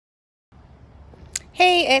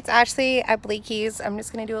Hey, it's Ashley at Blakey's. I'm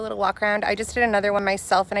just going to do a little walk around. I just did another one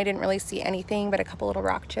myself and I didn't really see anything but a couple little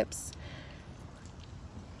rock chips.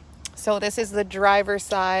 So this is the driver's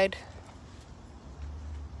side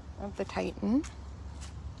of the Titan.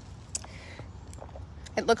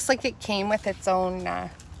 It looks like it came with its own,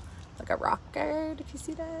 like a rock guard, if you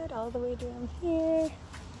see that, all the way down here.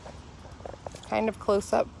 Kind of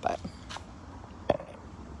close up, but...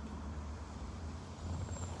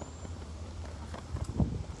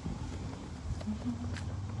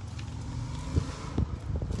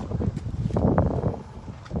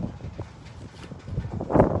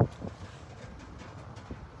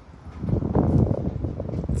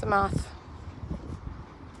 It's a moth.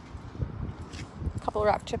 A couple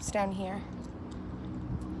rock chips down here.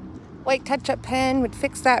 White touch-up pen would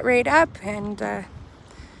fix that right up, and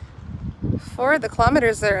for the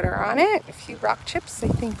kilometers that are on it, a few rock chips I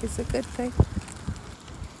think is a good thing.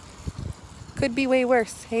 Could be way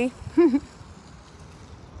worse, hey?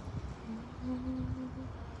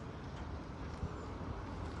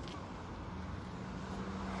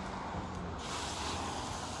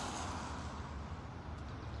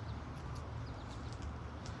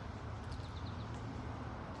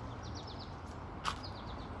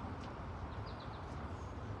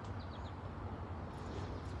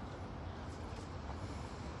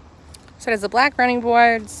 So it has the black running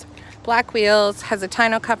boards, black wheels, has a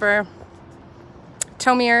tonneau cover,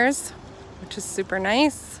 tow mirrors, which is super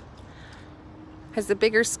nice. Has the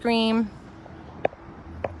bigger screen,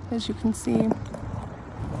 as you can see.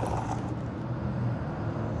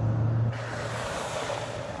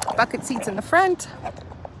 Bucket seats in the front.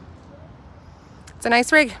 It's a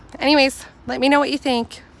nice rig. Anyways, let me know what you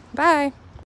think. Bye.